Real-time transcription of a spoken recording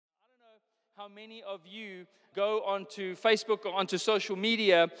how many of you go onto Facebook or onto social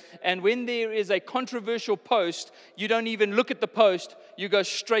media, and when there is a controversial post, you don't even look at the post, you go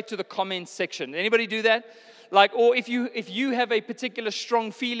straight to the comments section. Anybody do that? Or if you have a particular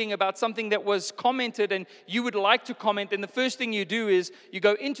strong feeling about something that was commented and you would like to comment, then the first thing you do is you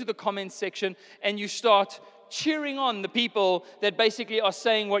go into the comments section and you start cheering on the people that basically are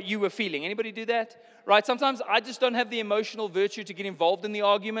saying what you were feeling. Anybody do that? Right? Sometimes I just don't have the emotional virtue to get involved in the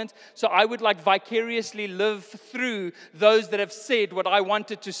argument, so I would vicariously live through those that have said what I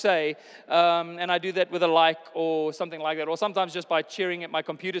wanted to say, and I do that with a like or something like that, or sometimes just by cheering at my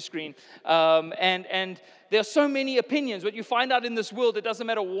computer screen. And there are so many opinions. What you find out in this world, it doesn't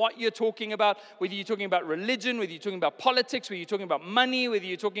matter what you're talking about, whether you're talking about religion, whether you're talking about politics, whether you're talking about money, whether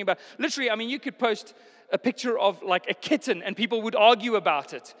you're talking about, literally, you could post a picture of a kitten and people would argue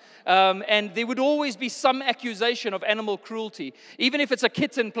about it. And there would always be some accusation of animal cruelty. Even if it's a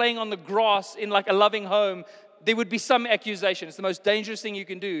kitten playing on the grass in a loving home, there would be some accusation. It's the most dangerous thing you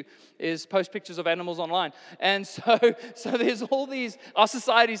can do is post pictures of animals online. And so there's all these, our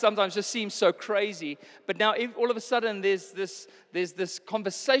society sometimes just seems so crazy. But now all of a sudden there's this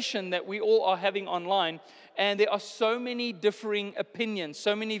conversation that we all are having online. And there are so many differing opinions,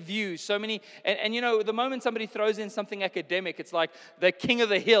 so many views, and the moment somebody throws in something academic, it's like the king of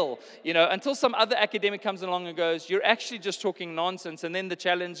the hill, until some other academic comes along and goes, you're actually just talking nonsense, and then the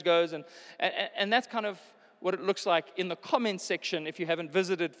challenge goes, and that's kind of what it looks like in the comments section if you haven't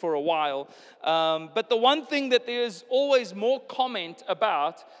visited for a while. But the one thing that there's always more comment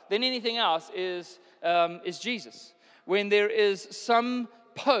about than anything else is Jesus. When there is some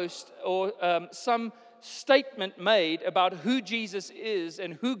post or some statement made about who Jesus is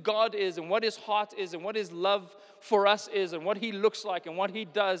and who God is and what his heart is and what his love for us is and what he looks like and what he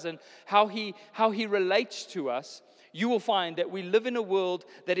does and how he relates to us, you will find that we live in a world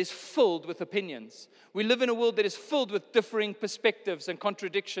that is filled with opinions. We live in a world that is filled with differing perspectives and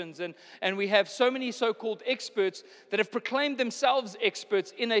contradictions, and we have so many so-called experts that have proclaimed themselves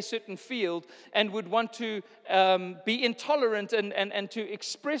experts in a certain field and would want to be intolerant and to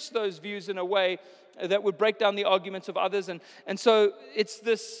express those views in a way that would break down the arguments of others. And so it's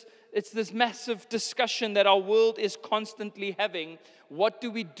this massive discussion that our world is constantly having. What do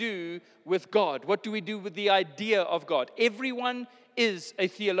we do with God? What do we do with the idea of God? Everyone is a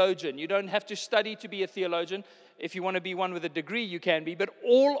theologian. You don't have to study to be a theologian. If you want to be one with a degree, you can be. But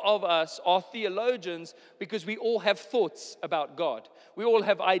all of us are theologians because we all have thoughts about God. We all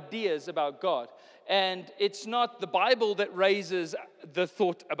have ideas about God. And it's not the Bible that raises the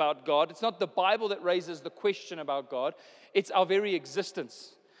thought about God. It's not the Bible that raises the question about God. It's our very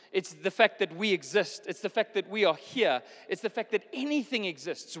existence. It's the fact that we exist. It's the fact that we are here. It's the fact that anything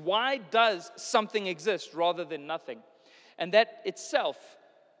exists. Why does something exist rather than nothing? And that itself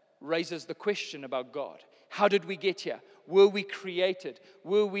raises the question about God. How did we get here? Were we created?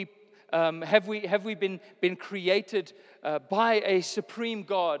 Have we been created by a supreme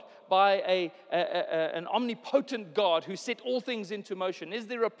God, by an omnipotent God who set all things into motion? Is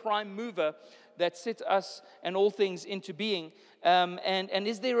there a prime mover that set us and all things into being? And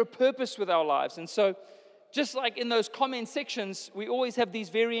is there a purpose with our lives? And so, just like in those comment sections, we always have these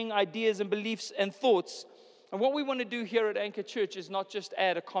varying ideas and beliefs and thoughts. And what we want to do here at Anchor Church is not just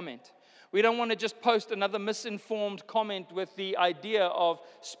add a comment. We don't want to just post another misinformed comment with the idea of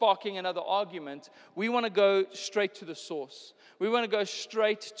sparking another argument. We want to go straight to the source. We want to go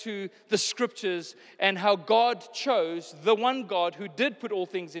straight to the scriptures and how God chose, the one God who did put all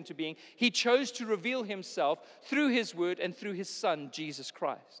things into being. He chose to reveal himself through his word and through his son, Jesus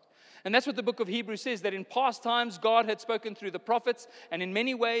Christ. And that's what the book of Hebrews says, that in past times God had spoken through the prophets, and in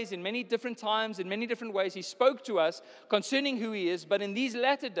many ways, in many different times, in many different ways, he spoke to us concerning who he is. But in these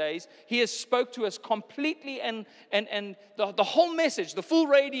latter days, he has spoke to us completely, and the whole message, the full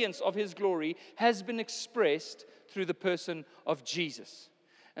radiance of his glory has been expressed through the person of Jesus.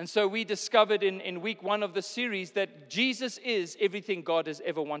 And so we discovered in week 1 of the series that Jesus is everything God has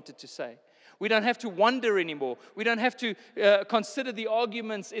ever wanted to say. We don't have to wonder anymore. We don't have to consider the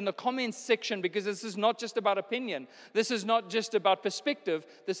arguments in the comments section, because this is not just about opinion. This is not just about perspective.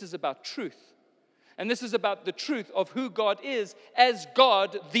 This is about truth. And this is about the truth of who God is as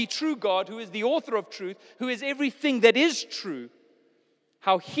God, the true God, who is the author of truth, who is everything that is true.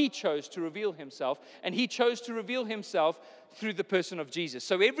 How he chose to reveal himself, and he chose to reveal himself through the person of Jesus.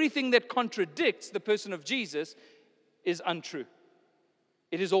 So everything that contradicts the person of Jesus is untrue.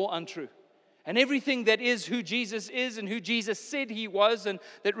 It is all untrue. And everything that is who Jesus is and who Jesus said he was and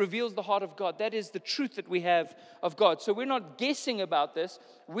that reveals the heart of God, that is the truth that we have of God. So we're not guessing about this.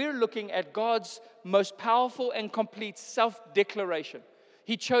 We're looking at God's most powerful and complete self-declaration.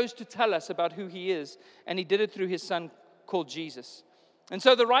 He chose to tell us about who He is, and He did it through His Son called Jesus. And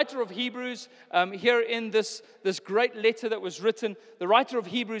so the writer of Hebrews, here in this great letter that was written, the writer of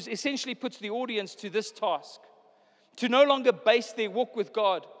Hebrews essentially puts the audience to this task: to no longer base their walk with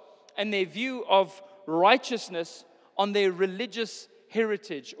God and their view of righteousness on their religious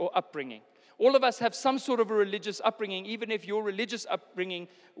heritage or upbringing. All of us have some sort of a religious upbringing, even if your religious upbringing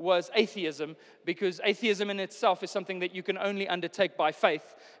was atheism, because atheism in itself is something that you can only undertake by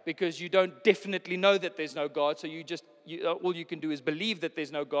faith, because you don't definitely know that there's no God, so all you can do is believe that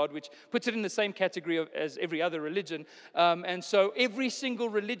there's no God, which puts it in the same category as every other religion. And so every single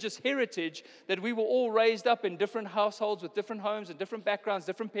religious heritage that we were all raised up in different households with different homes and different backgrounds,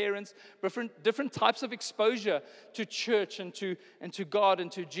 different parents, different types of exposure to church and to God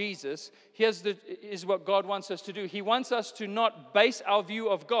and to Jesus. Is what God wants us to do. He wants us to not base our view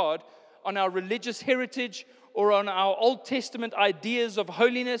of God on our religious heritage or on our Old Testament ideas of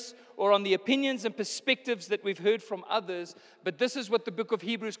holiness or on the opinions and perspectives that we've heard from others. But this is what the book of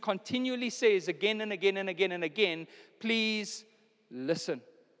Hebrews continually says again and again and again and again. Please listen.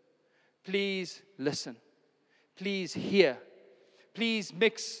 Please listen. Please hear. Please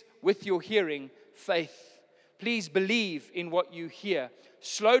mix with your hearing faith. Please believe in what you hear.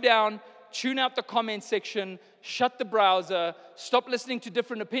 Slow down. Tune out the comment section, shut the browser, stop listening to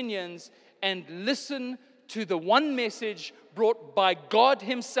different opinions, and listen to the one message brought by God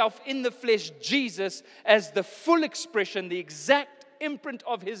Himself in the flesh, Jesus, as the full expression, the exact imprint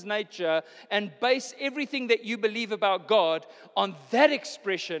of His nature, and base everything that you believe about God on that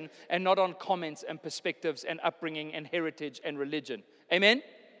expression and not on comments and perspectives and upbringing and heritage and religion. Amen?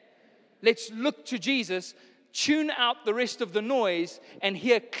 Let's look to Jesus. Tune out the rest of the noise and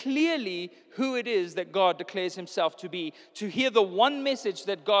hear clearly who it is that God declares Himself to be. To hear the one message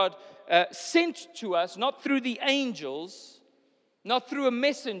that God sent to us, not through the angels, not through a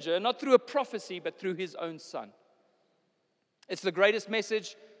messenger, not through a prophecy, but through His own Son. It's the greatest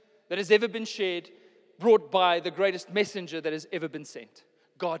message that has ever been shared, brought by the greatest messenger that has ever been sent.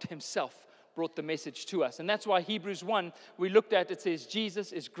 God Himself brought the message to us. And that's why Hebrews 1, we looked at, it says,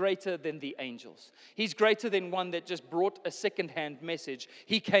 Jesus is greater than the angels. He's greater than one that just brought a second-hand message.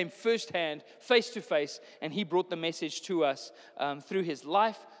 He came firsthand, face-to-face, and He brought the message to us through His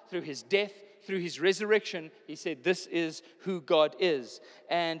life, through His death, through His resurrection. He said, this is who God is.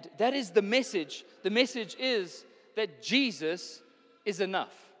 And that is the message. The message is that Jesus is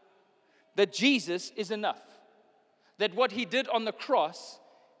enough. That Jesus is enough. That what He did on the cross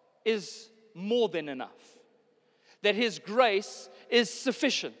is more than enough. That His grace is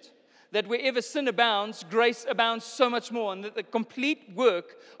sufficient. That wherever sin abounds, grace abounds so much more. And that the complete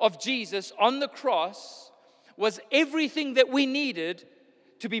work of Jesus on the cross was everything that we needed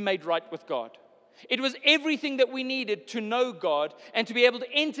to be made right with God. It was everything that we needed to know God and to be able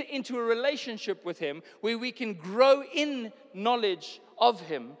to enter into a relationship with Him where we can grow in knowledge of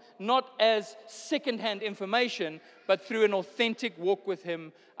Him, not as second-hand information, but through an authentic walk with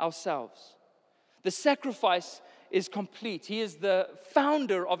Him ourselves. The sacrifice is complete. He is the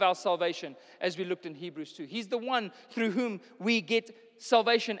founder of our salvation, as we looked in Hebrews 2. He's the one through whom we get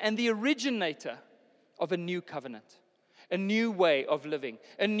salvation and the originator of a new covenant, a new way of living,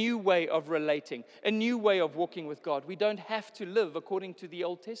 a new way of relating, a new way of walking with God. We don't have to live according to the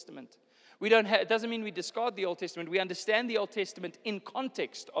Old Testament. It doesn't mean we discard the Old Testament. We understand the Old Testament in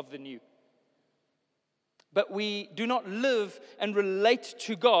context of the New. But we do not live and relate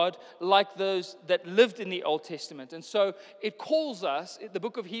to God like those that lived in the Old Testament. And so it calls us, the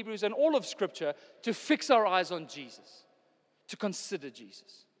book of Hebrews and all of Scripture, to fix our eyes on Jesus, to consider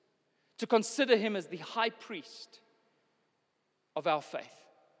Jesus, to consider Him as the high priest of our faith,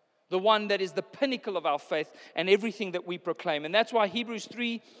 the one that is the pinnacle of our faith and everything that we proclaim. And that's why Hebrews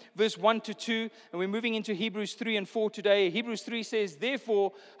 3, verse 1 to 2, and we're moving into Hebrews 3 and 4 today. Hebrews 3 says,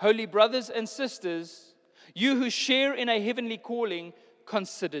 therefore, holy brothers and sisters, you who share in a heavenly calling,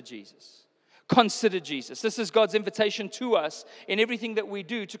 consider Jesus. Consider Jesus. This is God's invitation to us in everything that we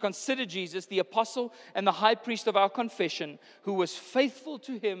do, to consider Jesus, the apostle and the high priest of our confession, who was faithful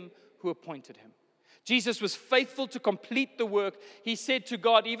to Him who appointed Him. Jesus was faithful to complete the work. He said to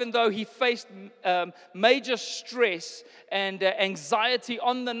God, even though He faced major stress and anxiety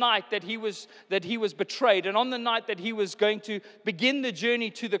on the night that he was betrayed, and on the night that He was going to begin the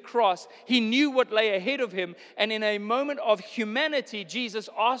journey to the cross, He knew what lay ahead of Him. And in a moment of humanity, Jesus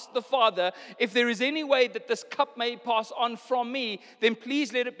asked the Father, if there is any way that this cup may pass on from me, then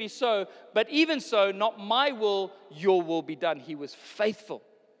please let it be so. But even so, not my will, your will be done. He was faithful.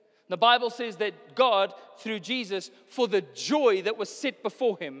 The Bible says that God, through Jesus, for the joy that was set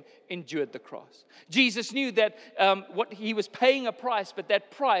before him, endured the cross. Jesus knew that what he was paying a price, but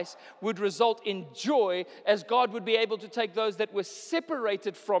that price would result in joy as God would be able to take those that were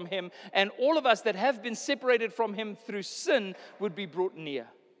separated from him, and all of us that have been separated from him through sin would be brought near.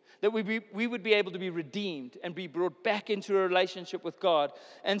 That we would be able to be redeemed and be brought back into a relationship with God.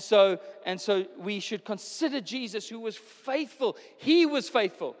 And so we should consider Jesus, who was faithful. He was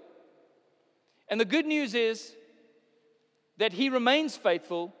faithful. And the good news is that he remains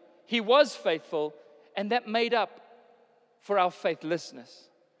faithful, he was faithful, and that made up for our faithlessness.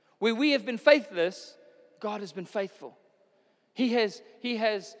 Where we have been faithless, God has been faithful. He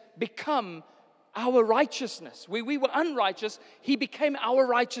has become our righteousness. Where we were unrighteous, he became our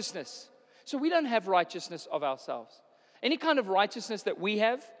righteousness. So we don't have righteousness of ourselves. Any kind of righteousness that we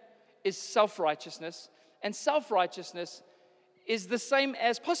have is self-righteousness, and self-righteousness is the same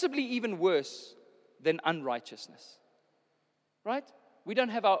as, possibly even worse than unrighteousness. Right? We don't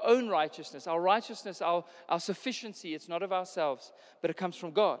have our own righteousness. Our righteousness, our sufficiency, it's not of ourselves, but it comes from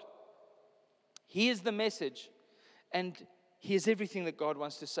God. He is the message, and he is everything that God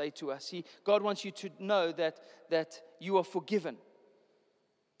wants to say to us. God wants you to know that you are forgiven.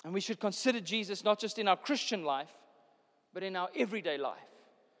 And we should consider Jesus not just in our Christian life, but in our everyday life.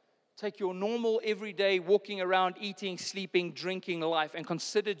 Take your normal, everyday, walking around, eating, sleeping, drinking life and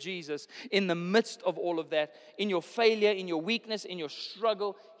consider Jesus in the midst of all of that. In your failure, in your weakness, in your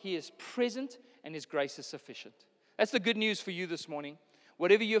struggle, he is present and his grace is sufficient. That's the good news for you this morning.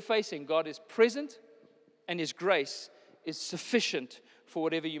 Whatever you're facing, God is present and his grace is sufficient for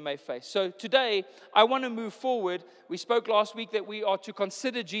whatever you may face. So today, I want to move forward. We spoke last week that we are to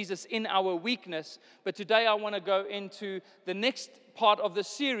consider Jesus in our weakness, but today I want to go into the next part of the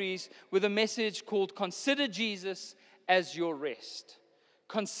series with a message called Consider Jesus as Your Rest.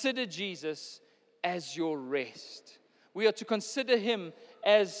 Consider Jesus as your rest. We are to consider him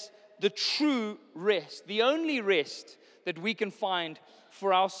as the true rest, the only rest that we can find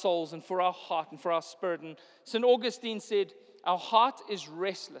for our souls and for our heart and for our spirit. And St. Augustine said, our heart is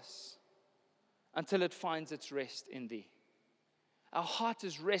restless until it finds its rest in thee. Our heart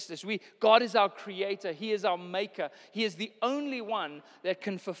is restless. God is our creator. He is our maker. He is the only one that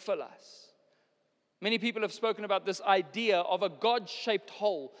can fulfill us. Many people have spoken about this idea of a God-shaped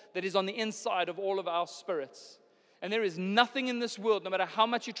hole that is on the inside of all of our spirits. And there is nothing in this world, no matter how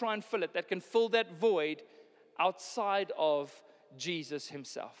much you try and fill it, that can fill that void outside of Jesus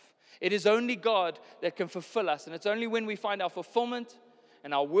himself. It is only God that can fulfill us. And it's only when we find our fulfillment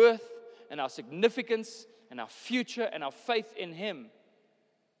and our worth and our significance and our future and our faith in him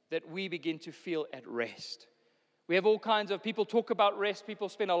that we begin to feel at rest. We have all kinds of people talk about rest. People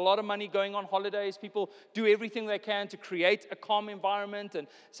spend a lot of money going on holidays. People do everything they can to create a calm environment. And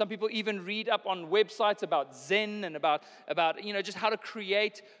some people even read up on websites about Zen and about just how to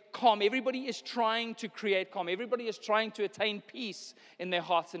create calm. Everybody is trying to create calm. Everybody is trying to attain peace in their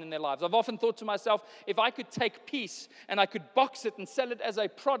hearts and in their lives. I've often thought to myself, if I could take peace and I could box it and sell it as a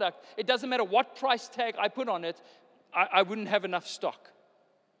product, it doesn't matter what price tag I put on it, I wouldn't have enough stock.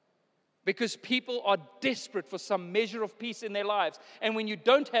 Because people are desperate for some measure of peace in their lives. And when you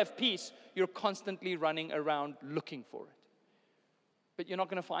don't have peace, you're constantly running around looking for it. But you're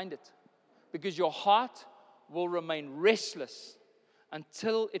not going to find it. Because your heart will remain restless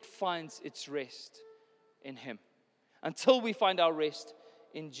until it finds its rest in him. Until we find our rest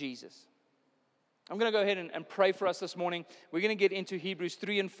in Jesus. I'm going to go ahead and pray for us this morning. We're going to get into Hebrews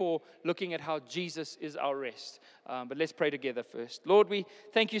 3 and 4, looking at how Jesus is our rest. But let's pray together first. Lord, we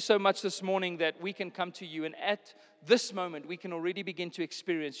thank you so much this morning that we can come to you, and at this moment, we can already begin to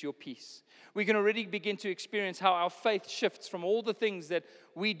experience your peace. We can already begin to experience how our faith shifts from all the things that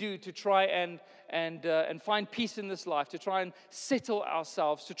we do to try and find peace in this life, to try and settle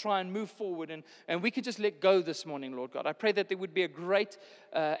ourselves, to try and move forward. And we can just let go this morning, Lord God. I pray that there would be a great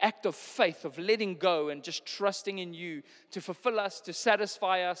act of faith, of letting go and just trusting in you to fulfill us, to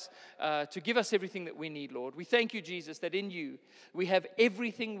satisfy us, to give us everything that we need, Lord. We thank you, Jesus, that in you we have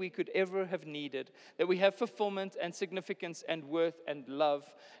everything we could ever have needed, that we have fulfillment and significance and worth and love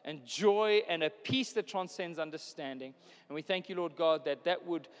and joy and a peace that transcends understanding. And we thank you, Lord God, that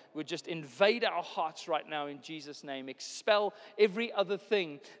would just invade our hearts right now in Jesus' name. Expel every other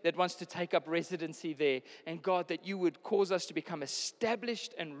thing that wants to take up residency there. And God, that you would cause us to become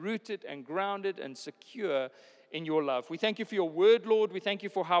established and rooted and grounded and secure in your love. We thank you for your word, Lord. We thank you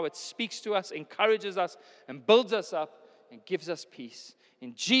for how it speaks to us, encourages us, and builds us up and gives us peace.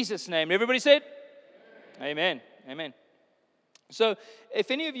 In Jesus' name. Everybody said? Amen. Amen. So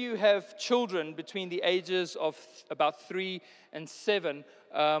if any of you have children between the ages of about 3 and 7,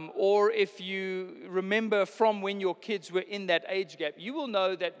 or if you remember from when your kids were in that age gap, you will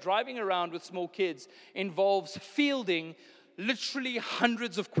know that driving around with small kids involves fielding literally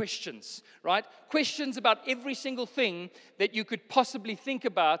hundreds of questions, right? Questions about every single thing that you could possibly think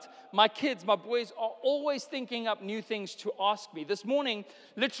about. My kids, my boys, are always thinking up new things to ask me. This morning,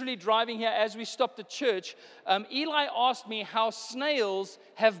 literally driving here as we stopped at church, Eli asked me how snails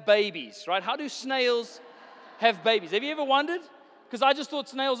have babies, right? How do snails have babies? Have you ever wondered? Because I just thought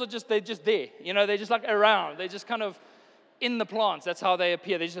snails they're just there. You know, they're just like around. They're just kind of in the plants. That's how they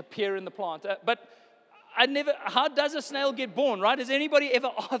appear. They just appear in the plant. But how does a snail get born, right? Has anybody ever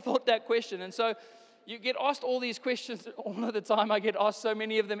thought that question? And so you get asked all these questions all of the time. I get asked so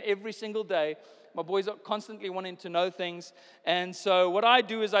many of them every single day. My boys are constantly wanting to know things. And so what I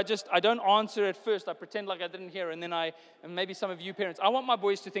do is I don't answer at first. I pretend like I didn't hear. And then and maybe some of you parents, I want my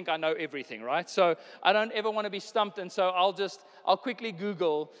boys to think I know everything, right? So I don't ever want to be stumped. And so I'll quickly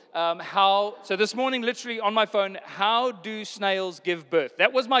Google so this morning, literally on my phone, how do snails give birth?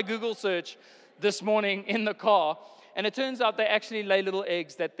 That was my Google search this morning in the car, and it turns out they actually lay little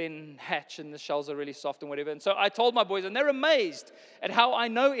eggs that then hatch, and the shells are really soft and whatever. And so I told my boys, and they're amazed at how I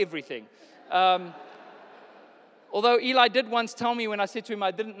know everything. Although Eli did once tell me when I said to him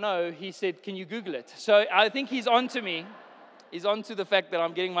I didn't know, he said, "Can you Google it?" So I think he's on to me. He's on to the fact that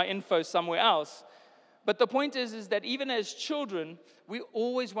I'm getting my info somewhere else. But the point is that even as children, we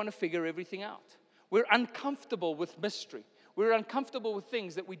always want to figure everything out. We're uncomfortable with mystery. We're uncomfortable with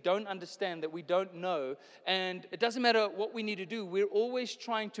things that we don't understand, that we don't know. And it doesn't matter what we need to do. We're always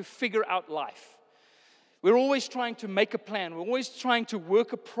trying to figure out life. We're always trying to make a plan. We're always trying to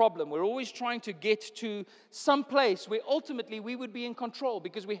work a problem. We're always trying to get to some place where ultimately we would be in control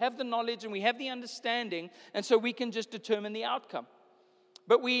because we have the knowledge and we have the understanding, and so we can just determine the outcome.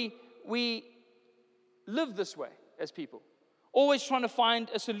 But we live this way as people, always trying to find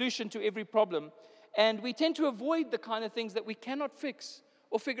a solution to every problem. And we tend to avoid the kind of things that we cannot fix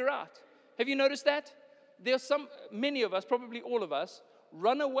or figure out. Have you noticed that? Many of us, probably all of us,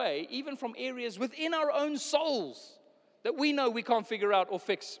 run away even from areas within our own souls that we know we can't figure out or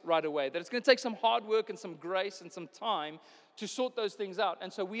fix right away. That it's going to take some hard work and some grace and some time to sort those things out.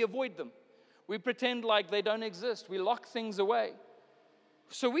 And so we avoid them. We pretend like they don't exist. We lock things away.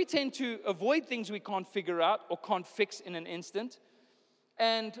 So we tend to avoid things we can't figure out or can't fix in an instant,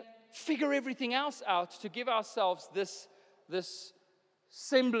 and figure everything else out to give ourselves this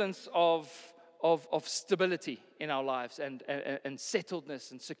semblance of stability in our lives and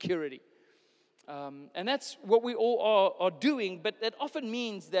settledness and security. And that's what we all are doing, but that often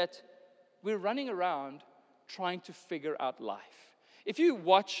means that we're running around trying to figure out life. If you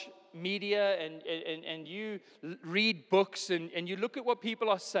watch media and you read books and you look at what people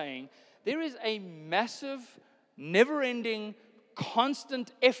are saying, there is a massive, never-ending,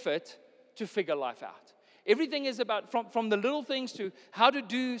 constant effort to figure life out. Everything is about from the little things to how to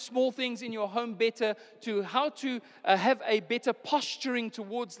do small things in your home better, to how to have a better posturing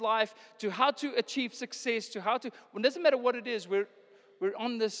towards life, to how to achieve success, to how to. It doesn't matter what it is. We're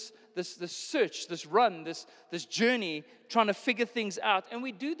on this search, this run, this journey, trying to figure things out, and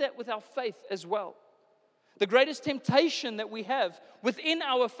we do that with our faith as well. The greatest temptation that we have within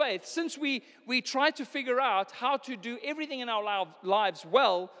our faith, since we try to figure out how to do everything in our lives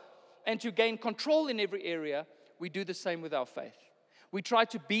well and to gain control in every area, we do the same with our faith. We try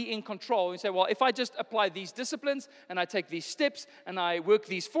to be in control and say, well, if I just apply these disciplines and I take these steps and I work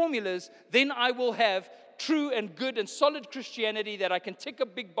these formulas, then I will have true and good and solid Christianity that I can tick a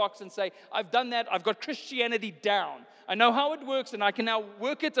big box and say, I've done that, I've got Christianity down. I know how it works, and I can now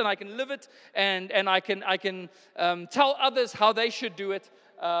work it, and I can live it, and I can tell others how they should do it,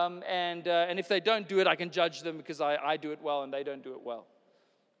 and if they don't do it, I can judge them because I do it well and they don't do it well.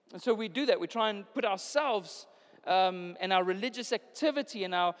 And so we do that. We try and put ourselves and our religious activity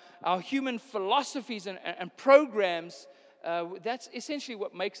and our human philosophies and programs, that's essentially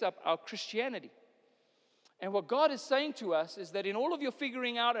what makes up our Christianity. And what God is saying to us is that in all of your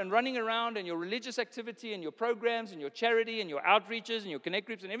figuring out and running around and your religious activity and your programs and your charity and your outreaches and your connect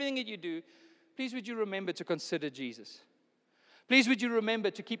groups and everything that you do, please would you remember to consider Jesus. Please would you remember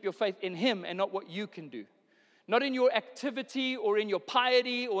to keep your faith in Him and not what you can do. Not in your activity or in your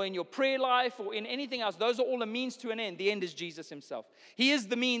piety or in your prayer life or in anything else. Those are all a means to an end. The end is Jesus Himself. He is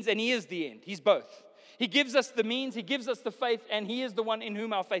the means and He is the end. He's both. He gives us the means, He gives us the faith, and He is the one in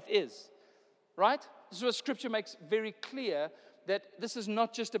whom our faith is. Right? This is what Scripture makes very clear, that this is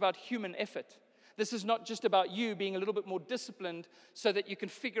not just about human effort. This is not just about you being a little bit more disciplined so that you can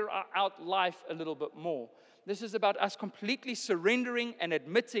figure out life a little bit more. This is about us completely surrendering and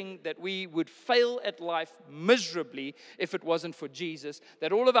admitting that we would fail at life miserably if it wasn't for Jesus.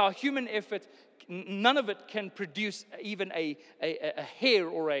 That all of our human effort, none of it can produce even a hair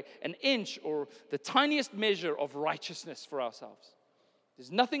or an inch or the tiniest measure of righteousness for ourselves.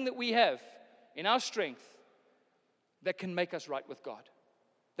 There's nothing that we have in our strength that can make us right with God,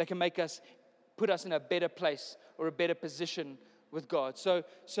 that can put us in a better place or a better position with God. So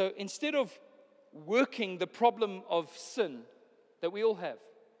instead of working the problem of sin that we all have,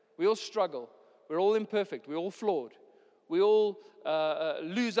 we all struggle, we're all imperfect, we're all flawed, we all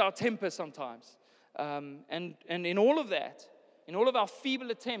lose our temper sometimes. And in all of that, in all of our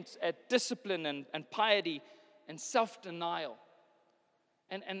feeble attempts at discipline and piety and self-denial,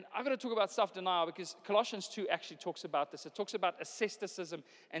 and I've got to talk about self-denial because Colossians 2 actually talks about this. It talks about asceticism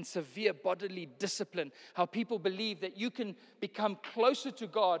and severe bodily discipline. How people believe that you can become closer to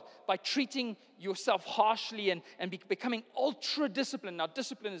God by treating yourself harshly and becoming ultra-disciplined. Now,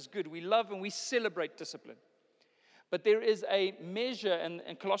 discipline is good. We love and we celebrate discipline. But there is a measure, and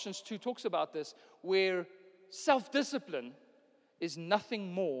Colossians 2 talks about this, where self-discipline is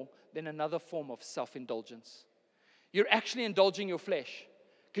nothing more than another form of self-indulgence. You're actually indulging your flesh.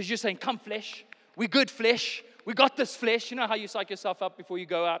 Because you're saying, come flesh, we're good flesh, we got this flesh. You know how you psych yourself up before you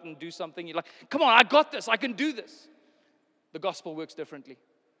go out and do something? You're like, come on, I got this, I can do this. The gospel works differently.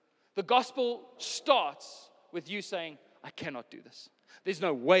 The gospel starts with you saying, I cannot do this. There's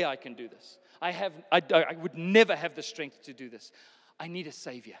no way I can do this. I would never have the strength to do this. I need a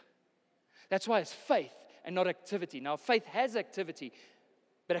Savior. That's why it's faith and not activity. Now, faith has activity,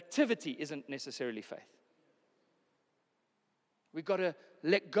 but activity isn't necessarily faith. We've got to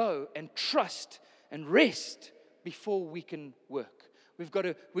let go and trust and rest before we can work. We've got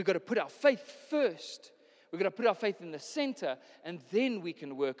to put our faith first. We've got to put our faith in the center, and then we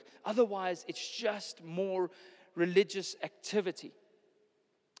can work. Otherwise, it's just more religious activity.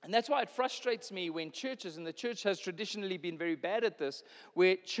 And that's why it frustrates me when churches, and the church has traditionally been very bad at this,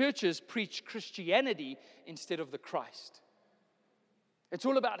 where churches preach Christianity instead of the Christ. It's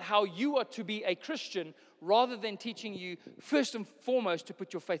all about how you are to be a Christian rather than teaching you first and foremost to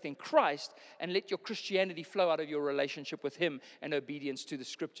put your faith in Christ and let your Christianity flow out of your relationship with Him and obedience to the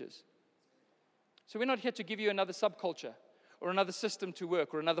Scriptures. So we're not here to give you another subculture or another system to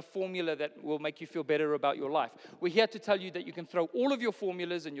work or another formula that will make you feel better about your life. We're here to tell you that you can throw all of your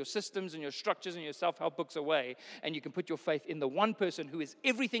formulas and your systems and your structures and your self-help books away, and you can put your faith in the one person who is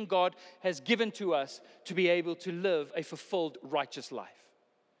everything God has given to us to be able to live a fulfilled, righteous life.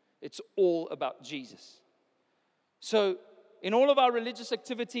 It's all about Jesus. So in all of our religious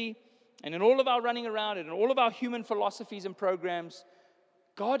activity and in all of our running around and in all of our human philosophies and programs,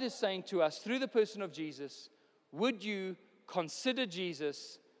 God is saying to us through the person of Jesus, would you consider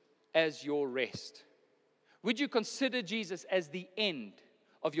Jesus as your rest? Would you consider Jesus as the end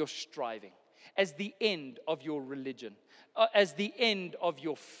of your striving, as the end of your religion, as the end of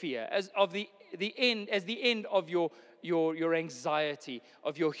your fear, as the end of your anxiety,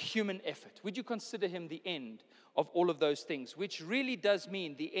 of your human effort? Would you consider Him the end of all of those things, which really does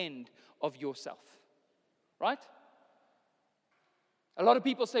mean the end of yourself, right? A lot of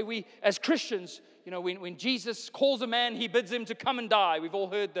people say we, as Christians, when Jesus calls a man, He bids him to come and die. We've all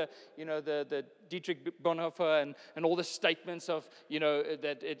heard the Dietrich Bonhoeffer and all the statements of,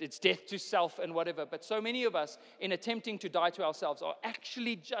 that it's death to self and whatever. But so many of us, in attempting to die to ourselves, are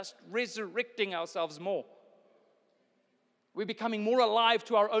actually just resurrecting ourselves more. We're becoming more alive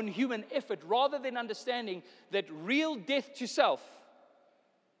to our own human effort rather than understanding that real death to self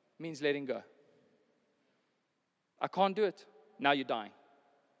means letting go. I can't do it. Now you're dying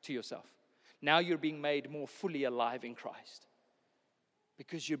to yourself. Now you're being made more fully alive in Christ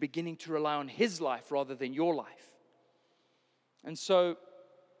because you're beginning to rely on His life rather than your life. And so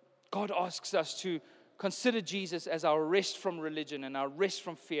God asks us to consider Jesus as our rest from religion and our rest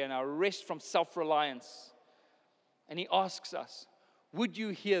from fear and our rest from self-reliance. And He asks us, would you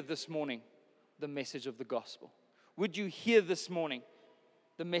hear this morning the message of the gospel? Would you hear this morning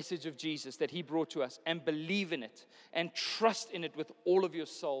the message of Jesus that He brought to us and believe in it and trust in it with all of your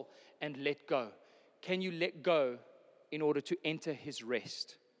soul and let go? Can you let go in order to enter His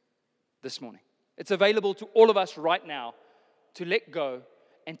rest this morning? It's available to all of us right now to let go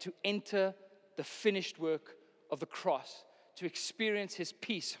and to enter the finished work of the cross, to experience His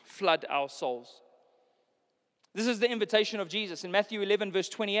peace flood our souls. This is the invitation of Jesus. In Matthew 11, verse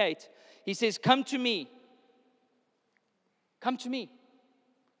 28, He says, come to me. Come to me.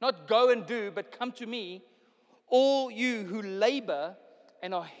 Not go and do, but come to me, all you who labor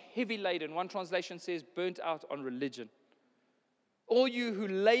and are heavy laden. One translation says, burnt out on religion. All you who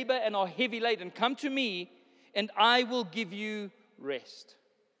labor and are heavy laden, come to me, and I will give you rest.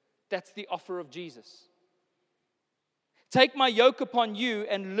 That's the offer of Jesus. Take my yoke upon you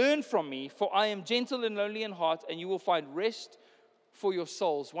and learn from me, for I am gentle and lowly in heart, and you will find rest for your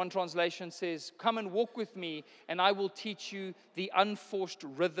souls. One translation says, come and walk with me, and I will teach you the unforced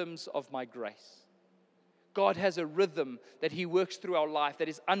rhythms of my grace. God has a rhythm that He works through our life that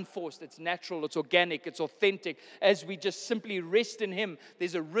is unforced, it's natural, it's organic, it's authentic. As we just simply rest in Him,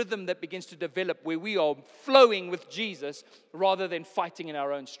 there's a rhythm that begins to develop where we are flowing with Jesus rather than fighting in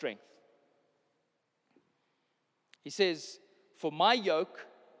our own strength. He says, for my yoke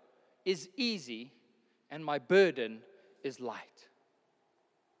is easy and my burden is light.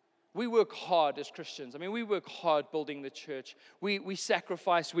 We work hard as Christians. I mean, we work hard building the church. We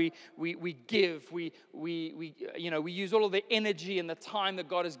sacrifice, we give, we use all of the energy and the time that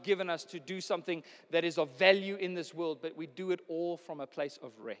God has given us to do something that is of value in this world, but we do it all from a place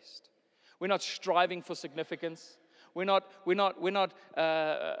of rest. We're not striving for significance. We don't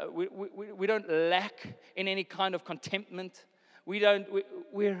lack in any kind of contentment.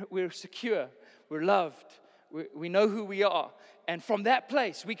 We're secure. We're loved. We know who we are. And from that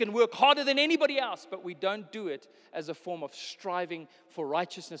place, we can work harder than anybody else, but we don't do it as a form of striving for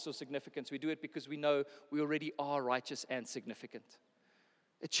righteousness or significance. We do it because we know we already are righteous and significant.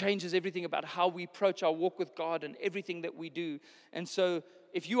 It changes everything about how we approach our walk with God and everything that we do. And so,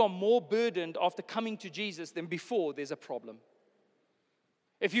 if you are more burdened after coming to Jesus than before, there's a problem.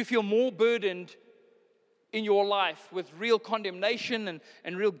 If you feel more burdened in your life with real condemnation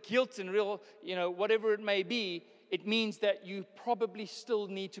and real guilt and real, whatever it may be, it means that you probably still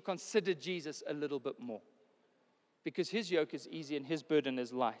need to consider Jesus a little bit more. Because His yoke is easy and His burden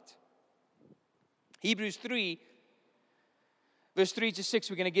is light. Hebrews 3, verse 3 to 6,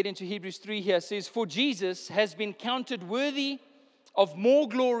 we're going to get into Hebrews 3 here, says, for Jesus has been counted worthy of more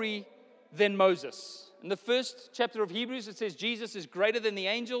glory than Moses. In the first chapter of Hebrews, it says Jesus is greater than the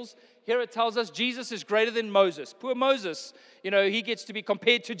angels. Here it tells us Jesus is greater than Moses. Poor Moses, he gets to be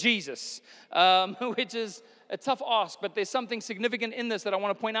compared to Jesus, which is a tough ask, but there's something significant in this that I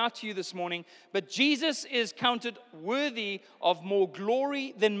want to point out to you this morning. But Jesus is counted worthy of more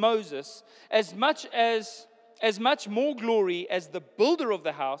glory than Moses, as much more glory as the builder of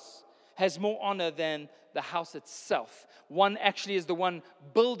the house has more honor than the house itself. One actually is the one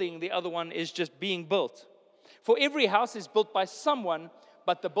building, the other one is just being built. For every house is built by someone,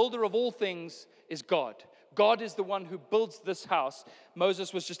 but the builder of all things is God. God is the one who builds this house.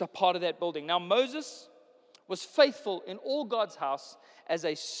 Moses was just a part of that building. Now, Moses was faithful in all God's house as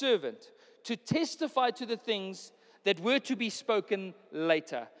a servant to testify to the things that were to be spoken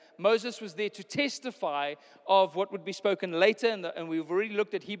later. Moses was there to testify of what would be spoken later, and we've already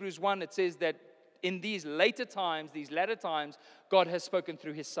looked at Hebrews 1. It says that in these latter times, God has spoken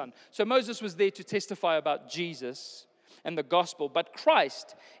through His Son. So Moses was there to testify about Jesus and the gospel, but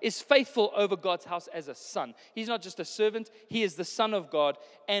Christ is faithful over God's house as a son. He's not just a servant, He is the Son of God,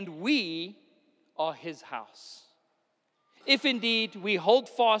 and we are His house. If indeed we hold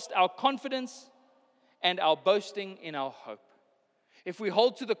fast our confidence and our boasting in our hope. If we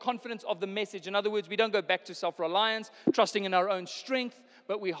hold to the confidence of the message, in other words, we don't go back to self-reliance, trusting in our own strength,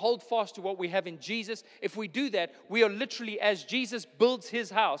 but we hold fast to what we have in Jesus. If we do that, we are literally, as Jesus builds His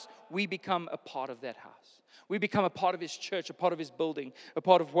house, we become a part of that house. We become a part of His church, a part of His building, a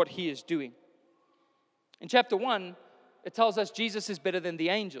part of what He is doing. In chapter 1, it tells us Jesus is better than the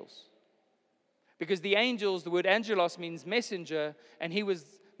angels. Because the angels, the word angelos means messenger, and He was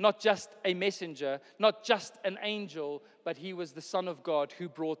not just a messenger, not just an angel, but He was the Son of God who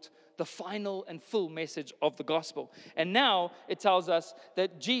brought the final and full message of the gospel. And now it tells us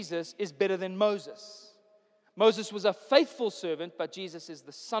that Jesus is better than Moses. Moses was a faithful servant, but Jesus is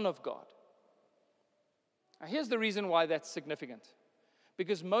the Son of God. Now here's the reason why that's significant.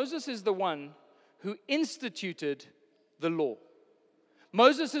 Because Moses is the one who instituted the law.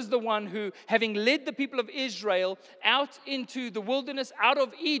 Moses is the one who, having led the people of Israel out into the wilderness, out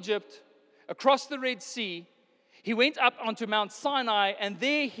of Egypt, across the Red Sea, he went up onto Mount Sinai, and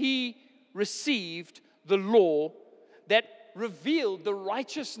there he received the law that revealed the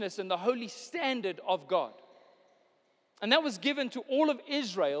righteousness and the holy standard of God. And that was given to all of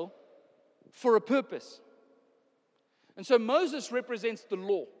Israel for a purpose. And so Moses represents the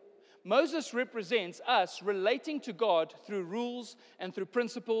law. Moses represents us relating to God through rules and through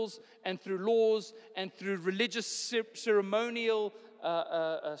principles and through laws and through religious ceremonial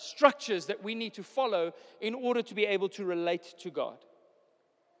structures that we need to follow in order to be able to relate to God.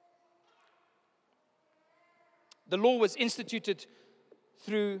 The law was instituted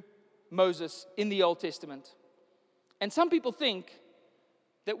through Moses in the Old Testament. And some people think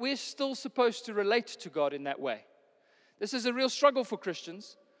that we're still supposed to relate to God in that way. This is a real struggle for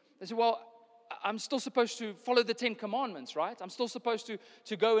Christians. They say, well, I'm still supposed to follow the 10 Commandments, right? I'm still supposed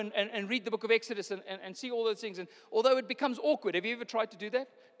to go and read the book of Exodus and see all those things. And although it becomes awkward, have you ever tried to do that?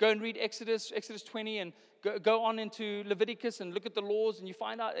 Go and read Exodus 20, and go on into Leviticus and look at the laws, and you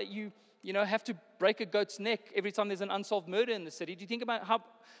find out that you have to break a goat's neck every time there's an unsolved murder in the city. Do you think about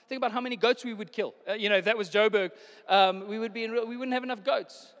how many goats we would kill? If that was Joburg, we wouldn't have enough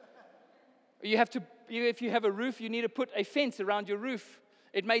goats. If you have a roof, you need to put a fence around your roof.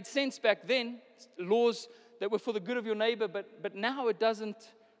 It made sense back then, laws that were for the good of your neighbor, but now it doesn't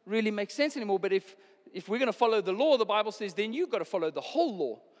really make sense anymore. But if we're going to follow the law, the Bible says, then you've got to follow the whole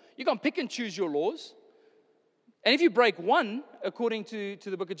law. You can't pick and choose your laws. And if you break one, according to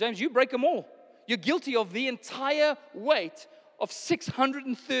the book of James, you break them all. You're guilty of the entire weight of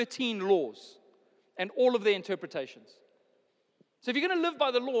 613 laws and all of their interpretations. So if you're going to live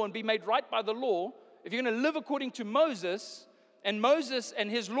by the law and be made right by the law, if you're going to live according to Moses, and Moses and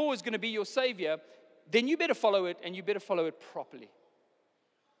his law is going to be your savior, then you better follow it, and you better follow it properly.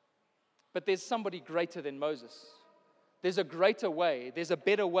 But there's somebody greater than Moses. There's a greater way. There's a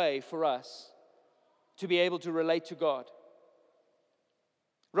better way for us to be able to relate to God.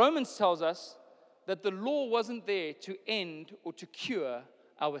 Romans tells us that the law wasn't there to end or to cure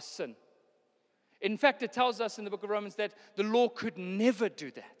our sin. In fact, it tells us in the book of Romans that the law could never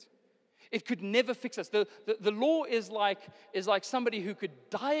do that. It could never fix us. The law is like somebody who could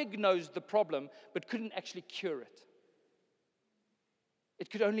diagnose the problem but couldn't actually cure it. It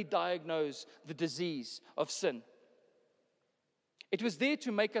could only diagnose the disease of sin. It was there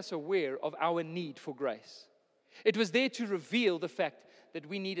to make us aware of our need for grace. It was there to reveal the fact that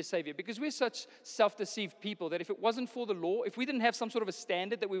we need a Savior. Because we're such self-deceived people that if it wasn't for the law, if we didn't have some sort of a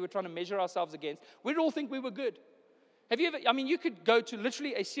standard that we were trying to measure ourselves against, we'd all think we were good. Have you ever, you could go to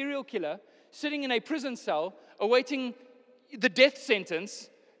literally a serial killer sitting in a prison cell awaiting the death sentence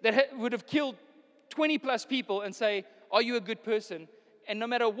that would have killed 20 plus people and say, are you a good person? And no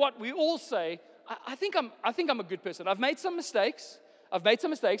matter what, we all say, I think I'm a good person. I've made some mistakes. I've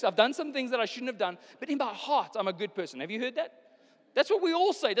done some things that I shouldn't have done. But in my heart, I'm a good person. Have you heard that? That's what we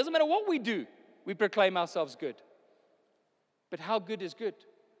all say. It doesn't matter what we do. We proclaim ourselves good. But how good is good?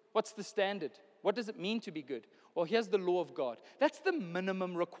 What's the standard? What does it mean to be good? Well, here's the law of God. That's the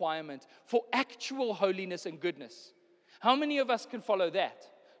minimum requirement for actual holiness and goodness. How many of us can follow that?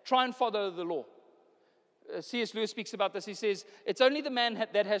 Try and follow the law. C.S. Lewis speaks about this. He says, it's only the man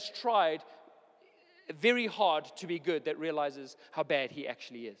that has tried very hard to be good that realizes how bad he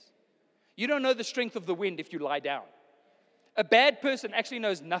actually is. You don't know the strength of the wind if you lie down. A bad person actually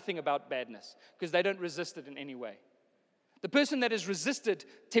knows nothing about badness because they don't resist it in any way. The person that has resisted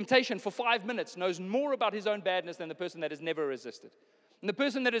temptation for 5 minutes knows more about his own badness than the person that has never resisted. And the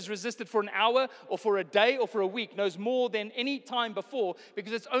person that has resisted for an hour or for a day or for a week knows more than any time before,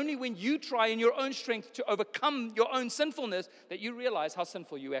 because it's only when you try in your own strength to overcome your own sinfulness that you realize how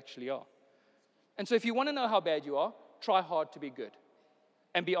sinful you actually are. And so if you want to know how bad you are, try hard to be good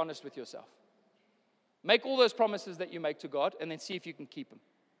and be honest with yourself. Make all those promises that you make to God and then see if you can keep them.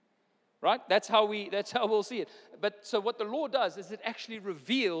 Right? That's how we'll see it. But so what the law does is it actually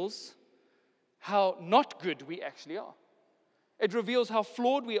reveals how not good we actually are. It reveals how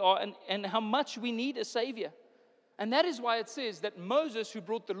flawed we are and how much we need a Savior. And that is why it says that Moses, who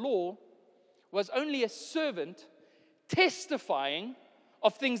brought the law, was only a servant testifying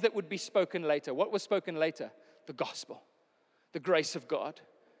of things that would be spoken later. What was spoken later? The gospel, the grace of God,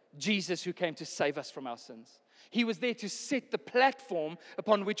 Jesus who came to save us from our sins. He was there to set the platform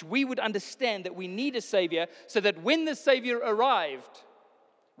upon which we would understand that we need a Savior, so that when the Savior arrived,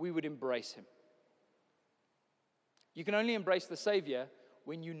 we would embrace Him. You can only embrace the Savior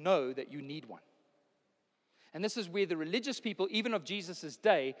when you know that you need one. And this is where the religious people, even of Jesus'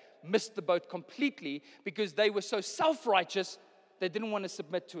 day, missed the boat completely, because they were so self-righteous, they didn't want to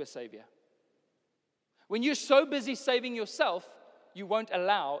submit to a Savior. When you're so busy saving yourself, you won't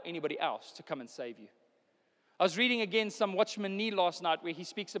allow anybody else to come and save you. I was reading again some Watchman Nee last night, where he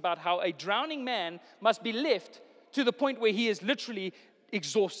speaks about how a drowning man must be left to the point where he is literally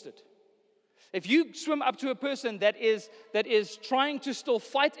exhausted. If you swim up to a person that is trying to still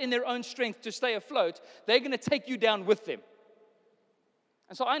fight in their own strength to stay afloat, they're going to take you down with them.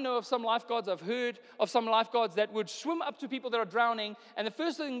 And so I know of some lifeguards, I've heard of some lifeguards that would swim up to people that are drowning, and the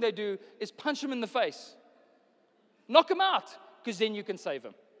first thing they do is punch them in the face. Knock them out, because then you can save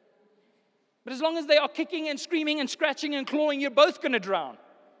them. But as long as they are kicking and screaming and scratching and clawing, you're both going to drown.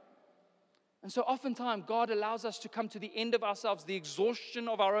 And so oftentimes, God allows us to come to the end of ourselves, the exhaustion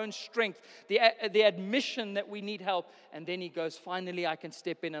of our own strength, the admission that we need help. And then He goes, finally, I can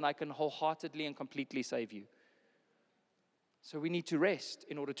step in and I can wholeheartedly and completely save you. So we need to rest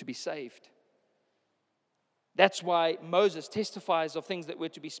in order to be saved. That's why Moses testifies of things that were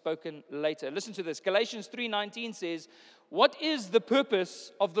to be spoken later. Listen to this. Galatians 3:19 says, what is the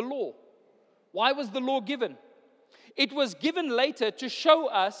purpose of the law? Why was the law given? It was given later to show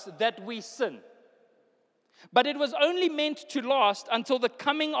us that we sin. But it was only meant to last until the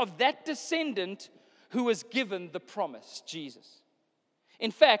coming of that descendant who was given the promise, Jesus.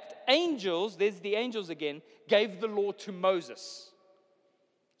 In fact, angels, there's the angels again, gave the law to Moses.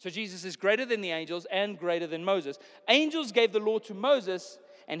 So Jesus is greater than the angels and greater than Moses. Angels gave the law to Moses,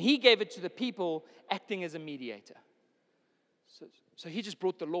 and He gave it to the people, acting as a mediator. So He just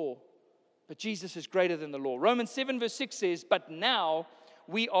brought the law. But Jesus is greater than the law. Romans 7 verse 6 says, but now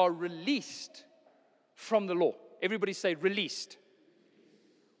we are released from the law. Everybody say released.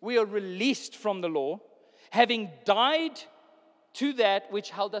 We are released from the law, having died to that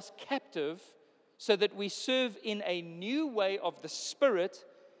which held us captive, so that we serve in a new way of the Spirit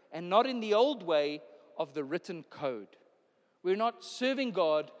and not in the old way of the written code. We're not serving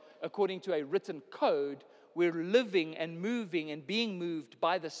God according to a written code. We're living and moving and being moved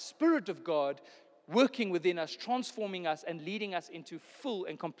by the Spirit of God, working within us, transforming us, and leading us into full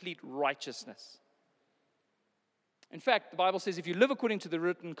and complete righteousness. In fact, the Bible says if you live according to the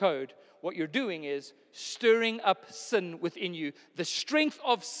written code, what you're doing is stirring up sin within you. The strength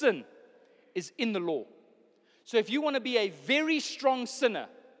of sin is in the law. So if you want to be a very strong sinner,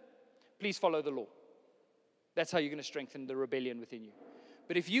 please follow the law. That's how you're going to strengthen the rebellion within you.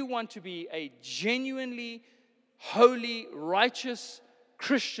 But if you want to be a genuinely holy, righteous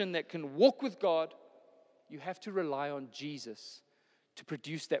Christian that can walk with God, you have to rely on Jesus to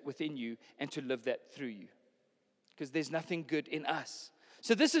produce that within you and to live that through you. Because there's nothing good in us.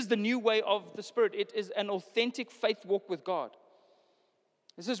 So this is the new way of the Spirit. It is an authentic faith walk with God.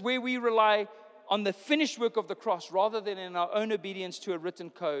 This is where we rely on the finished work of the cross rather than in our own obedience to a written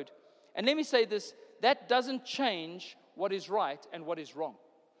code. And let me say this, that doesn't change what is right and what is wrong.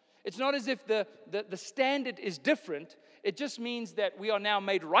 It's not as if the standard is different. It just means that we are now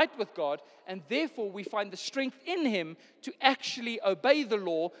made right with God, and therefore we find the strength in Him to actually obey the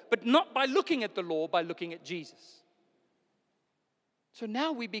law, but not by looking at the law, by looking at Jesus. So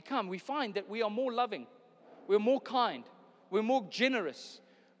now we find that we are more loving, we're more kind, we're more generous,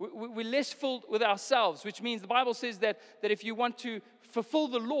 we're less filled with ourselves, which means the Bible says that if you want to fulfill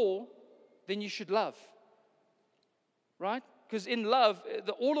the law, then you should love. Right? Because in love,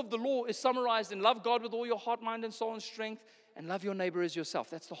 all of the law is summarized in love God with all your heart, mind, and soul and strength, and love your neighbor as yourself.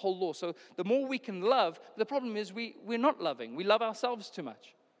 That's the whole law. So the more we can love, the problem is we're not loving. We love ourselves too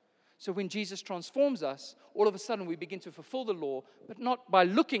much. So when Jesus transforms us, all of a sudden we begin to fulfill the law, but not by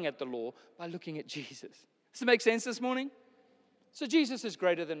looking at the law, by looking at Jesus. Does it make sense this morning? So Jesus is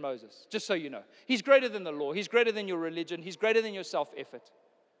greater than Moses, just so you know. He's greater than the law. He's greater than your religion. He's greater than your self-effort.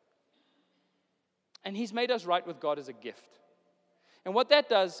 And He's made us right with God as a gift. And what that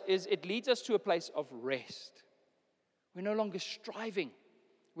does is it leads us to a place of rest. We're no longer striving.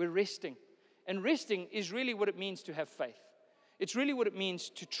 We're resting. And resting is really what it means to have faith. It's really what it means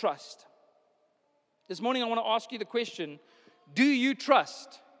to trust. This morning I want to ask you the question, do you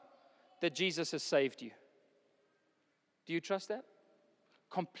trust that Jesus has saved you? Do you trust that?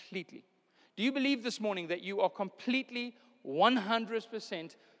 Completely. Do you believe this morning that you are completely,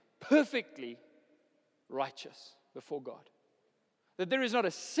 100%, perfectly righteous before God? That there is not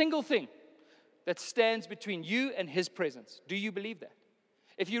a single thing that stands between you and His presence. Do you believe that?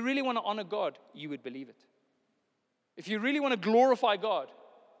 If you really want to honor God, you would believe it. If you really want to glorify God,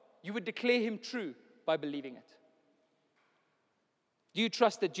 you would declare Him true by believing it. Do you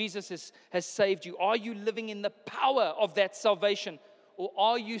trust that Jesus has saved you? Are you living in the power of that salvation? Or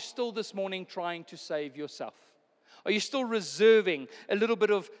are you still this morning trying to save yourself? Are you still reserving a little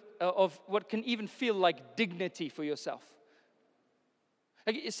bit of what can even feel like dignity for yourself?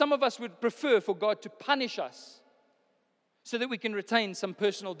 Like, some of us would prefer for God to punish us so that we can retain some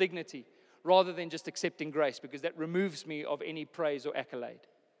personal dignity rather than just accepting grace, because that removes me of any praise or accolade.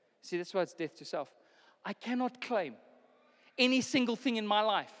 See, that's why it's death to self. I cannot claim any single thing in my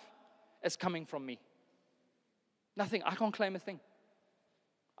life as coming from me. Nothing. I can't claim a thing.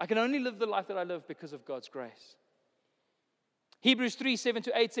 I can only live the life that I live because of God's grace. Hebrews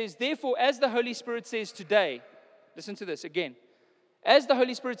 3:7-8 says, therefore, as the Holy Spirit says today, listen to this again. As the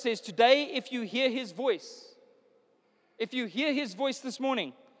Holy Spirit says today, if you hear His voice this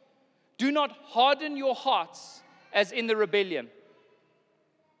morning, do not harden your hearts as in the rebellion.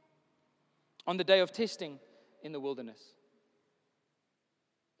 on the day of testing in the wilderness.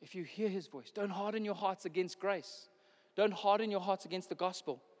 If you hear his voice, don't harden your hearts against grace. Don't harden your hearts against the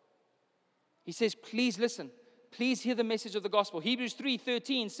gospel. He says, please listen. Please hear the message of the gospel. Hebrews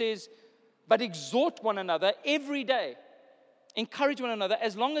 3:13 says, but exhort one another every day. Encourage one another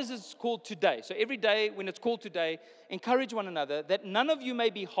as long as it's called today. So every day when it's called today, encourage one another that none of you may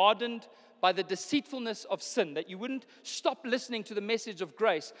be hardened by the deceitfulness of sin, that you wouldn't stop listening to the message of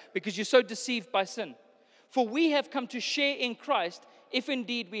grace because you're so deceived by sin. For we have come to share in Christ if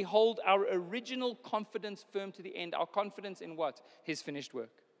indeed we hold our original confidence firm to the end. Our confidence in what? His finished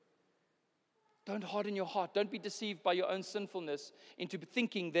work. Don't harden your heart. Don't be deceived by your own sinfulness into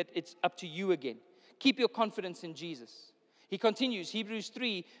thinking that it's up to you again. Keep your confidence in Jesus. He continues, Hebrews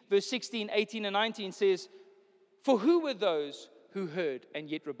 3, verse 16, 18, and 19 says, for who were those who heard and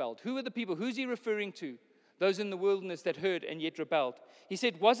yet rebelled? Who are the people? Who's he referring to? Those in the wilderness that heard and yet rebelled. He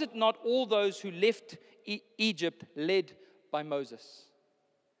said, was it not all those who left Egypt led by Moses?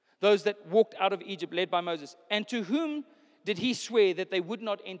 Those that walked out of Egypt led by Moses. And to whom did he swear that they would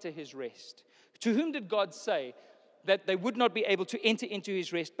not enter his rest? To whom did God say that they would not be able to enter into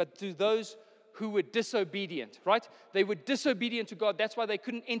his rest, but to those who were disobedient, right? They were disobedient to God. That's why they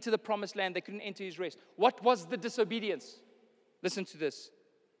couldn't enter the promised land. They couldn't enter his rest. What was the disobedience? Listen to this.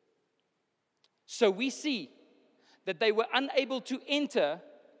 So we see that they were unable to enter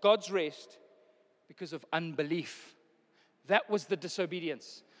God's rest because of unbelief. That was the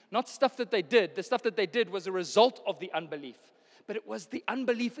disobedience. Not stuff that they did. The stuff that they did was a result of the unbelief. But it was the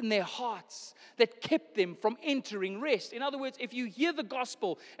unbelief in their hearts that kept them from entering rest. In other words, if you hear the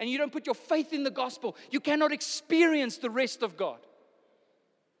gospel and you don't put your faith in the gospel, you cannot experience the rest of God.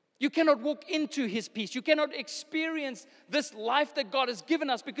 You cannot walk into his peace. You cannot experience this life that God has given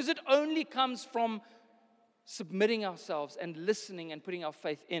us because it only comes from submitting ourselves and listening and putting our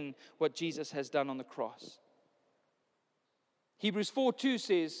faith in what Jesus has done on the cross. Hebrews 4:2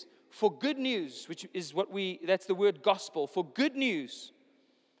 says, for good news, which is that's the word gospel, for good news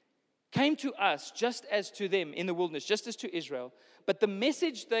came to us just as to them in the wilderness, just as to Israel. But the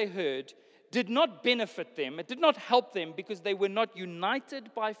message they heard did not benefit them. It did not help them because they were not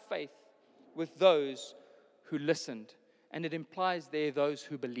united by faith with those who listened. And it implies there those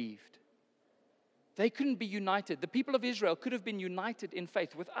who believed. They couldn't be united. The people of Israel could have been united in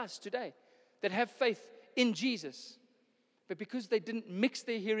faith with us today that have faith in Jesus. But because they didn't mix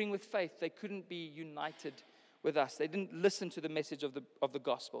their hearing with faith, they couldn't be united with us. They didn't listen to the message of the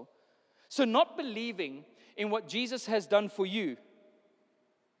gospel. So not believing in what Jesus has done for you,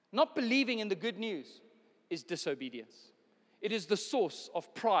 not believing in the good news, is disobedience. It is the source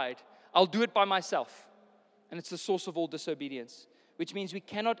of pride. I'll do it by myself. And it's the source of all disobedience, which means we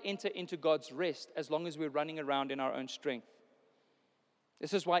cannot enter into God's rest as long as we're running around in our own strength.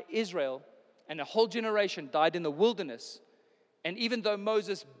 This is why Israel and a whole generation died in the wilderness. And even though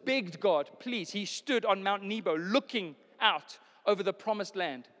Moses begged God, please, he stood on Mount Nebo looking out over the promised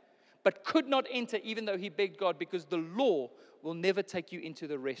land, but could not enter even though he begged God, because the law will never take you into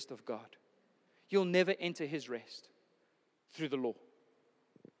the rest of God. You'll never enter his rest through the law.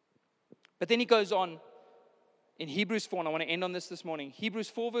 But then he goes on in Hebrews 4, and I want to end on this morning. Hebrews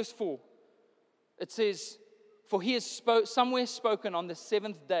 4 verse 4, it says, for he has somewhere spoken on the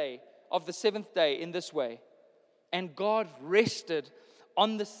seventh day in this way, and God rested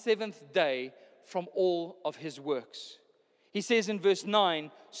on the seventh day from all of his works. He says in verse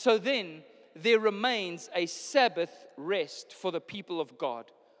 9, so then there remains a Sabbath rest for the people of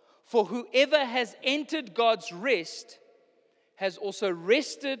God. For whoever has entered God's rest has also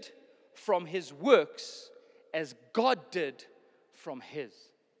rested from his works as God did from his.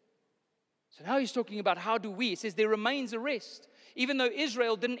 So now he's talking about how do we. He says there remains a rest. Even though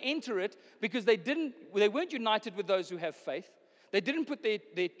Israel didn't enter it because they weren't united with those who have faith. They didn't put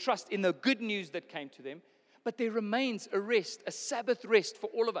their trust in the good news that came to them. But there remains a rest, a Sabbath rest for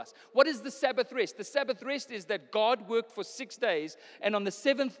all of us. What is the Sabbath rest? The Sabbath rest is that God worked for 6 days, and on the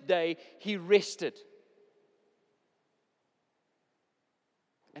seventh day, he rested.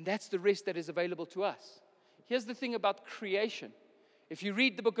 And that's the rest that is available to us. Here's the thing about creation. If you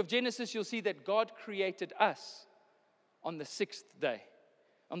read the book of Genesis, you'll see that God created us on the sixth day,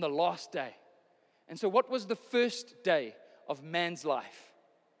 on the last day. And so what was the first day of man's life?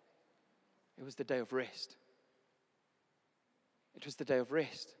 It was the day of rest. It was the day of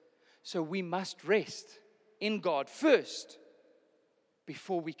rest. So we must rest in God first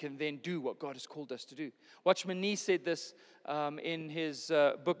before we can then do what God has called us to do. Watchman Nee said this in his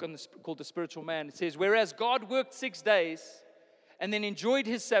book called The Spiritual Man. It says, whereas God worked 6 days and then enjoyed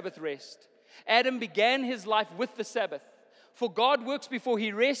his Sabbath rest, Adam began his life with the Sabbath. For God works before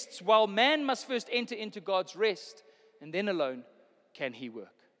he rests, while man must first enter into God's rest, and then alone can he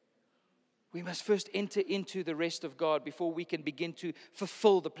work. We must first enter into the rest of God before we can begin to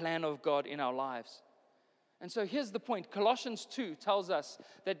fulfill the plan of God in our lives. And so here's the point. Colossians 2 tells us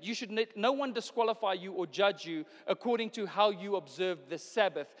that you should no one disqualify you or judge you according to how you observe the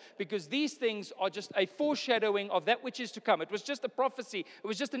Sabbath, because these things are just a foreshadowing of that which is to come. It was just a prophecy. It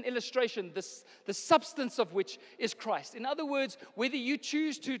was just an illustration, the substance of which is Christ. In other words, whether you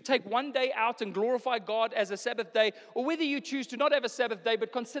choose to take one day out and glorify God as a Sabbath day, or whether you choose to not have a Sabbath day,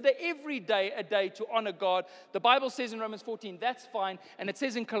 but consider every day a day to honor God, the Bible says in Romans 14, that's fine. And it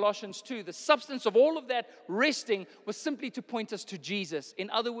says in Colossians 2, the substance of all of that resting was simply to point us to Jesus. In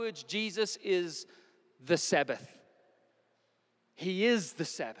other words, Jesus is the Sabbath. He is the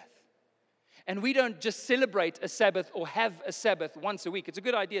Sabbath. And we don't just celebrate a Sabbath or have a Sabbath once a week. It's a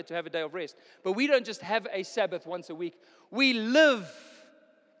good idea to have a day of rest. But we don't just have a Sabbath once a week. We live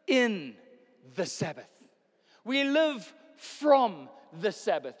in the Sabbath. We live from the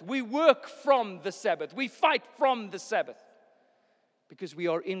Sabbath. We work from the Sabbath. We fight from the Sabbath. Because we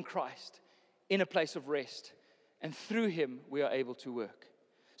are in Christ, in a place of rest, and through him we are able to work.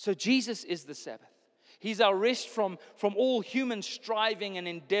 So Jesus is the Sabbath. He's our rest from all human striving and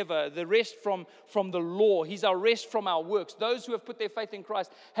endeavor, the rest from the law. He's our rest from our works. Those who have put their faith in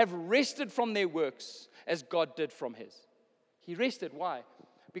Christ have rested from their works as God did from his. He rested. Why?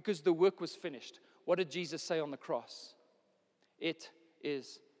 Because the work was finished. What did Jesus say on the cross? It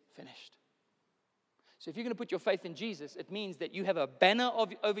is finished. So if you're going to put your faith in Jesus, it means that you have a banner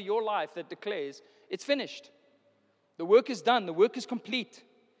over your life that declares, it's finished. The work is done. The work is complete.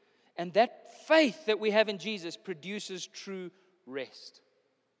 And that faith that we have in Jesus produces true rest.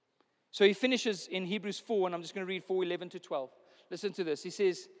 So he finishes in Hebrews 4, and I'm just going to read 4:11 to 12. Listen to this. He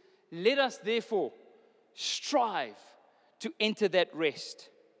says, let us therefore strive to enter that rest.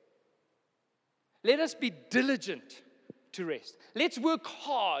 Let us be diligent to rest. Let's work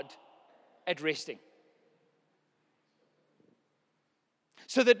hard at resting,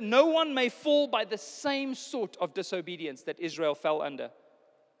 so that no one may fall by the same sort of disobedience that Israel fell under.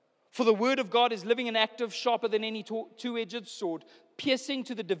 For the word of God is living and active, sharper than any two-edged sword, piercing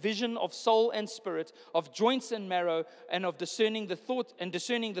to the division of soul and spirit, of joints and marrow, and of discerning the thoughts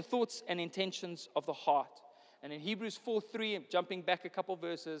and intentions of the heart. And in Hebrews 4:3, jumping back a couple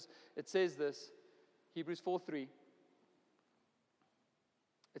verses, it says this. Hebrews 4:3.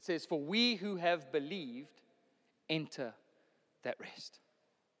 It says, for we who have believed enter that rest.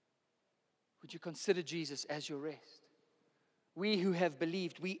 Would you consider Jesus as your rest? We who have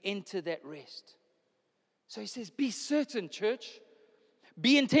believed, we enter that rest. So he says, be certain, church.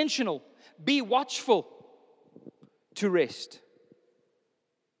 Be intentional. Be watchful to rest.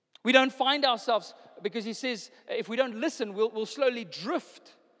 We don't find ourselves, because he says, if we don't listen, we'll slowly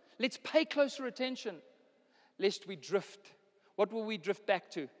drift. Let's pay closer attention, lest we drift. What will we drift back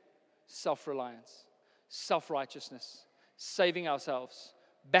to? Self-reliance, self-righteousness, saving ourselves,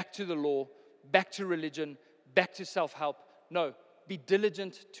 back to the law, back to religion, back to self-help. No, be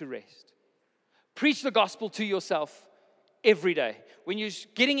diligent to rest. Preach the gospel to yourself every day. When you're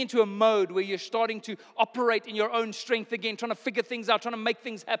getting into a mode where you're starting to operate in your own strength again, trying to figure things out, trying to make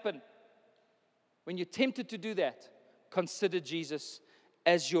things happen. When you're tempted to do that, consider Jesus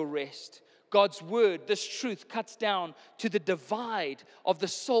as your rest. God's word, this truth, cuts down to the divide of the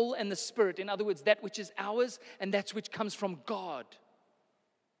soul and the spirit. In other words, that which is ours and that which comes from God.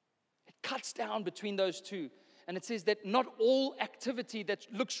 It cuts down between those two. And it says that not all activity that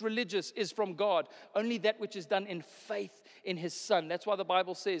looks religious is from God, only that which is done in faith in his Son. That's why the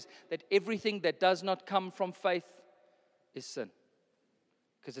Bible says that everything that does not come from faith is sin,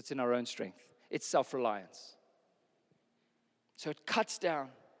 because it's in our own strength. It's self-reliance. So it cuts down.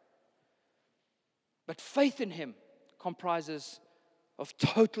 But faith in him comprises of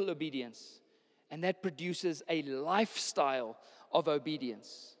total obedience, and that produces a lifestyle of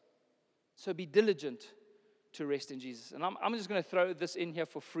obedience. So be diligent to rest in Jesus. And I'm just going to throw this in here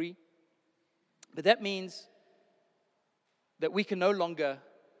for free. But that means that we can no longer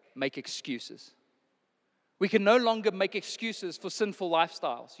make excuses. We can no longer make excuses for sinful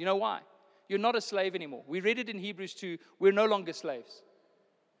lifestyles. You know why? You're not a slave anymore. We read it in Hebrews 2. We're no longer slaves.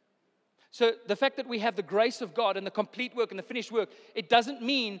 So the fact that we have the grace of God and the complete work and the finished work, it doesn't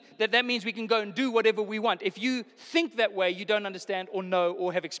mean that means we can go and do whatever we want. If you think that way, you don't understand or know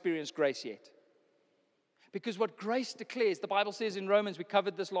or have experienced grace yet. Because what grace declares, the Bible says in Romans, we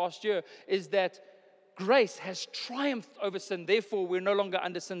covered this last year, is that grace has triumphed over sin. Therefore, we're no longer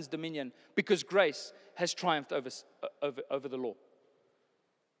under sin's dominion, because grace has triumphed over the law.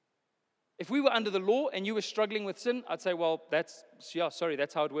 If we were under the law and you were struggling with sin, I'd say, well, that's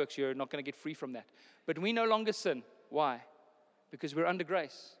how it works. You're not going to get free from that. But we no longer sin. Why? Because we're under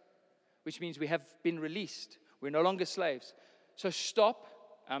grace, which means we have been released. We're no longer slaves. So stop,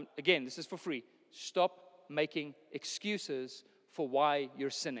 again, this is for free. Stop making excuses for why you're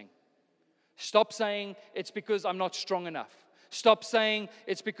sinning. Stop saying it's because I'm not strong enough. Stop saying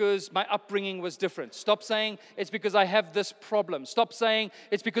it's because my upbringing was different. Stop saying it's because I have this problem. Stop saying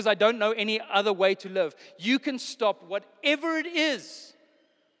it's because I don't know any other way to live. You can stop whatever it is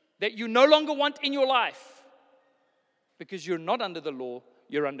that you no longer want in your life because you're not under the law,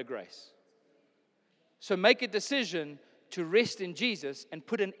 you're under grace. So make a decision to rest in Jesus and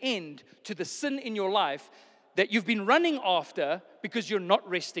put an end to the sin in your life that you've been running after because you're not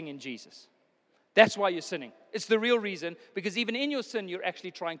resting in Jesus. That's why you're sinning. It's the real reason, because even in your sin, you're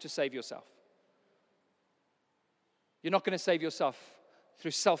actually trying to save yourself. You're not going to save yourself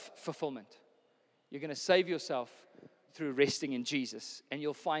through self-fulfillment. You're going to save yourself through resting in Jesus. And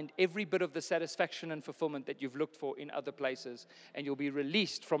you'll find every bit of the satisfaction and fulfillment that you've looked for in other places. And you'll be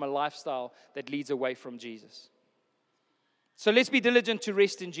released from a lifestyle that leads away from Jesus. So let's be diligent to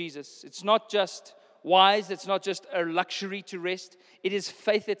rest in Jesus. It's not just wise. It's not just a luxury to rest. It is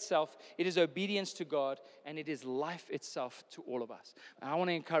faith itself. It is obedience to God. And it is life itself to all of us. And I want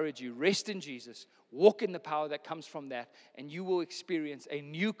to encourage you, rest in Jesus. Walk in the power that comes from that. And you will experience a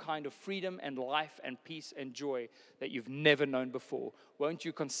new kind of freedom and life and peace and joy that you've never known before. Won't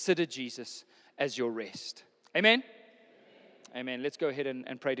you consider Jesus as your rest? Amen? Amen. Let's go ahead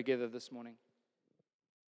and pray together this morning.